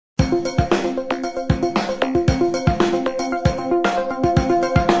So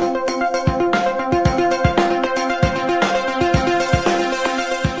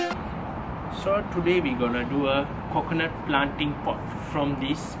today we're gonna do a coconut planting pot from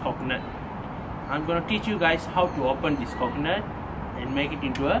this coconut. I'm gonna teach you guys how to open this coconut and make it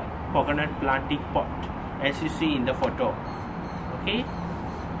into a coconut planting pot as you see in the photo. Okay,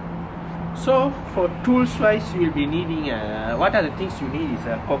 so for tools wise you will be needing what are the things you need is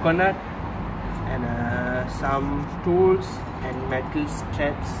a coconut and some tools and metal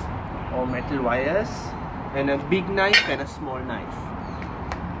straps or metal wires and a big knife and a small knife.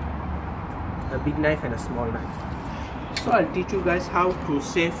 A big knife and a small knife. So I'll teach you guys how to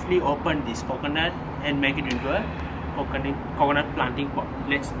safely open this coconut and make it into a coconut planting pot.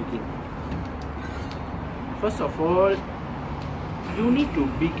 Let's begin. First of all, you need to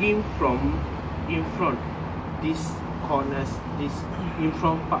begin from in front, these corners, this in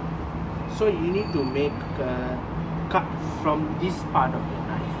front part. So you need to make a cut from this part of the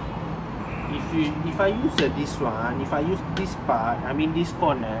knife. If I use this one, if I use this part, I mean this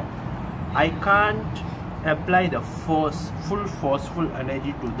corner, I can't apply the forceful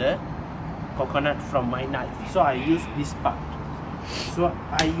energy to the coconut from my knife. So I use this part. So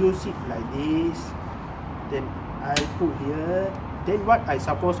I use it like this. Then I put here. Then what I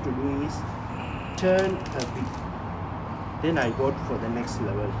supposed to do is turn a bit. Then I go for the next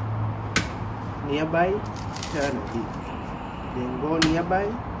level. Nearby, turn a bit. Then go nearby,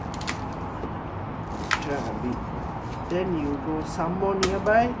 turn a bit. Then you go some more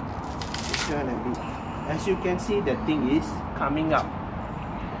nearby, turn a bit. As you can see, the thing is coming up.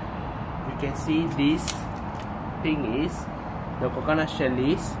 You can see this thing is, the coconut shell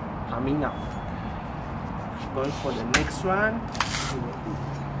is coming up. Going for the next one,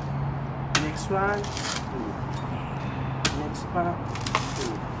 next one, next part,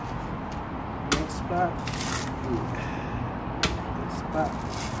 next part, next part,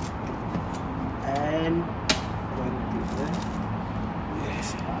 and going to the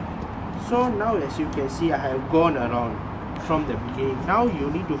next part. So now as you can see, I have gone around from the beginning. Now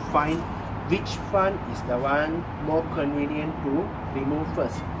you need to find which one is the one more convenient to remove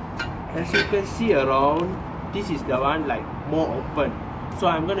first. As you can see around, this is the one like more open. So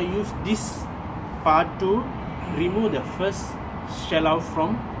I'm going to use this part to remove the first shell out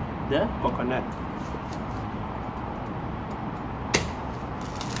from the coconut.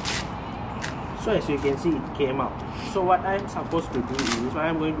 So as you can see, it came out. So what I'm supposed to do is, what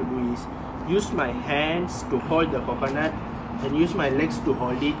I'm going to do is use my hands to hold the coconut and use my legs to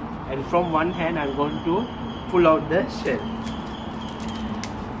hold it, and from one hand I'm going to pull out the shell.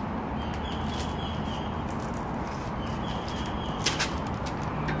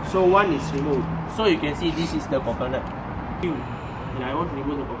 So one is removed. So you can see this is the coconut. And I want to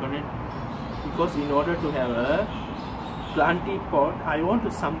remove the coconut because in order to have a planting pot, I want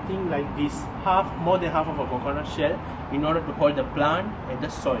to something like this, more than half of a coconut shell in order to hold the plant and the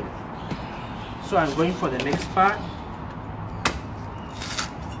soil. So I'm going for the next part.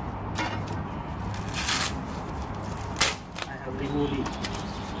 I have removed it.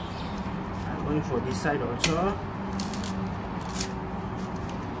 I'm going for this side also.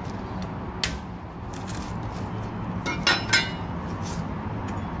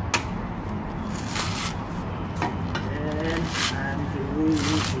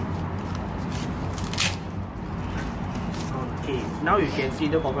 Okay, now you can see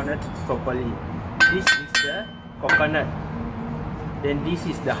the coconut properly. This is the coconut. Then this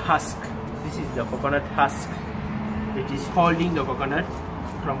is the husk. This is the coconut husk. It is holding the coconut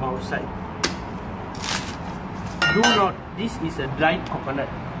from outside. Do not, this is a dried coconut.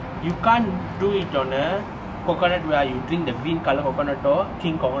 You can't do it on a coconut where you drink the green color coconut or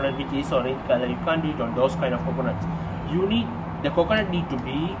king coconut which is orange color. You can't do it on those kind of coconuts. You need, the coconut need to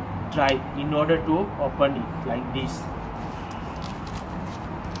be dried in order to open it like this.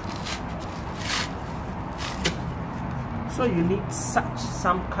 So you need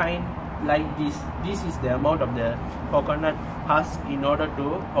some kind like this. This is the amount of the coconut husk in order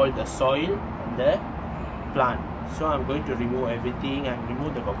to hold the soil and the plant. So I'm going to remove everything and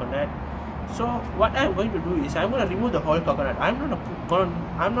remove the coconut. So what I'm going to do is I'm going to remove the whole coconut. I'm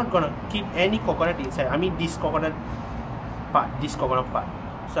not gonna keep any coconut inside. I mean this coconut part.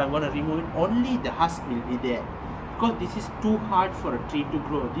 So I'm going to remove it. Only the husk will be there because this is too hard for a tree to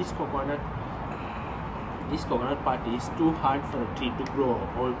grow. This coconut part is too hard for a tree to grow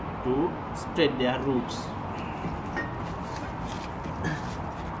or to spread their roots.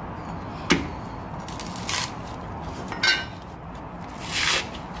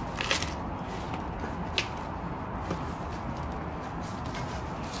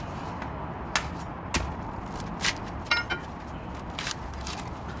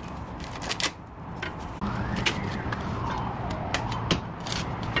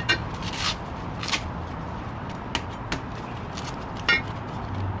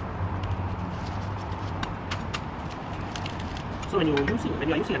 So when you are using a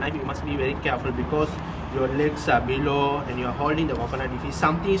knife, you must be very careful because your legs are below and you are holding the coconut. If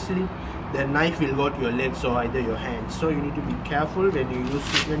something slip, the knife will go to your legs or either your hands. So you need to be careful when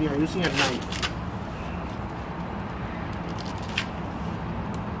you are using a knife.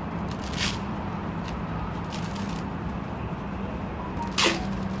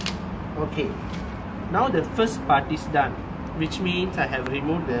 Okay, now the first part is done, which means I have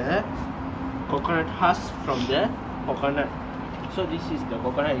removed the coconut husk from the coconut. So this is the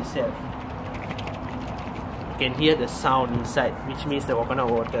coconut itself. You can hear the sound inside, which means the coconut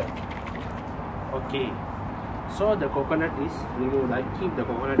water. Okay, so the coconut is removed. I keep the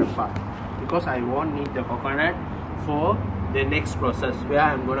coconut apart because I won't need the coconut for the next process where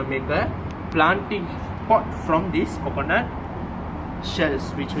I'm going to make a planting pot from this coconut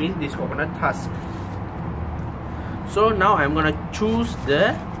shells, which means this coconut husk. So now I'm going to choose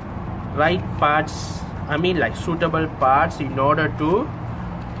the right parts, like suitable parts in order to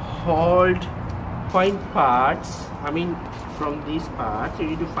hold point parts. From these parts you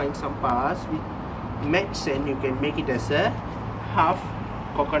need to find some parts which makes sense. You can make it as a half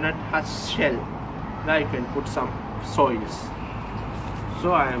coconut husk shell. Now you can put some soils.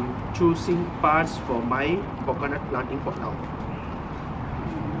 So I am choosing parts for my coconut planting pot now.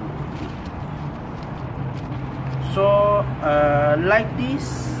 So like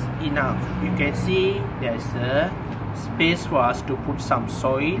this enough. You can see there's a space for us to put some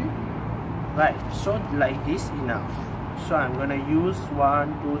soil, right? So like this enough. So I'm gonna use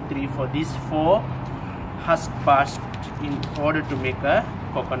 1, 2, 3 for these 4 husk parts in order to make a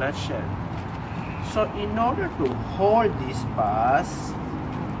coconut shell. So in order to hold these parts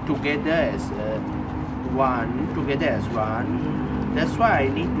together as one, that's why I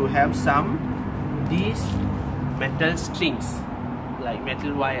need to have some these metal strings, like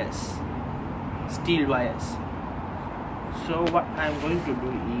metal wires, steel wires. So what I'm going to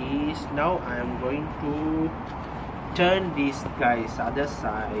do is, now I am going to turn these guys other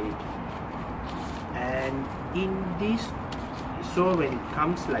side, and in this, so when it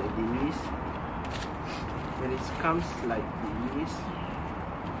comes like this,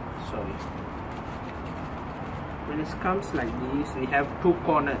 we have 2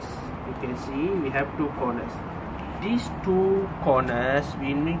 corners. You can see we have 2 corners. These 2 corners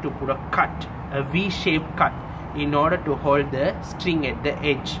we need to put a cut, a V-shaped cut, in order to hold the string at the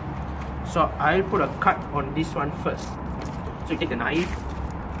edge. So I'll put a cut on this one first. So you take a knife,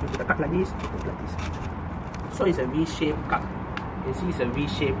 you put a cut like this, So it's a V-shaped cut. You see, it's a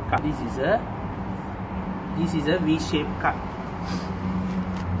V-shaped cut. This is a V-shaped cut.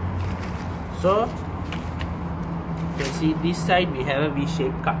 So you can see this side we have a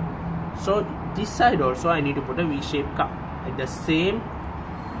V-shaped cut. So this side also I need to put a V-shaped cut at the same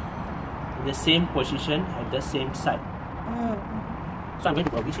position at the same side. So I'm going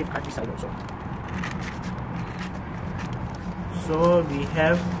to put a V-shaped cut this side also. So we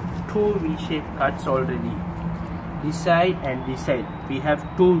have 2 V-shaped cuts already. This side and this side we have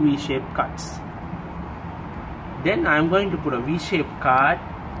 2 V-shaped cuts. Then I'm going to put a V-shaped cut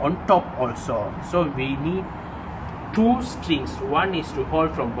on top also. So we need 2 strings. One is to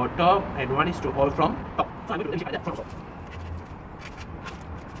hold from bottom and one is to hold from top. So I'm going to do that also.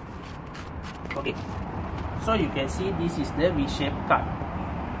 Okay. So you can see this is the V-shaped cut.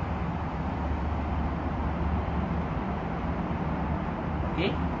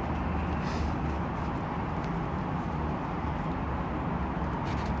 Okay.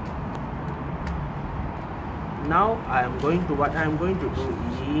 Now what I am going to do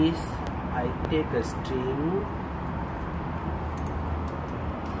is, I take a string,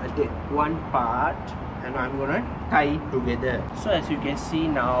 I take one part and I'm gonna tie it together. So as you can see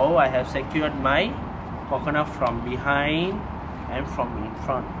now, I have secured my coconut from behind and from in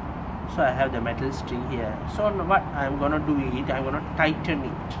front. So I have the metal string here. So what I'm gonna do is, I'm gonna tighten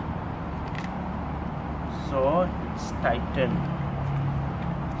it. So it's tightened.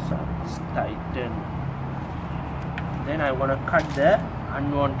 Then I'm gonna cut the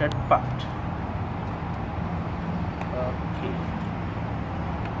unwanted part.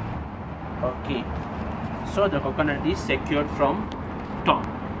 Okay. So the coconut is secured from top.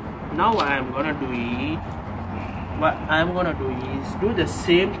 Now what I'm gonna do is, do the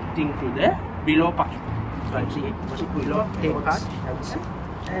same thing to the below part. So I see below part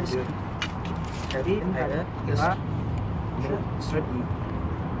and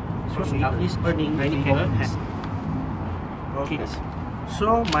is burning very hot. Okay,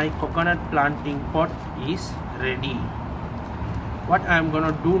 so my coconut planting pot is ready. What I'm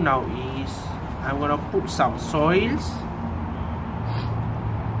gonna do now is, I'm gonna put some soils.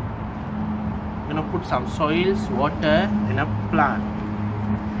 gonna put some soils, water, and a plant.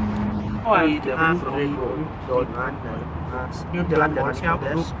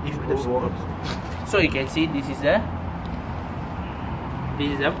 So you can see this is a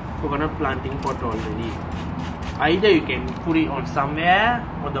coconut planting pot already. Either you can put it on somewhere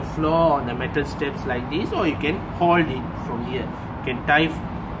on the floor, on the metal steps like this, or you can hold it from here. You can tie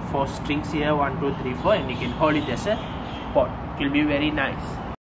 4 strings here, 1, 2, 3, 4, and you can hold it as a pot. It will be very nice.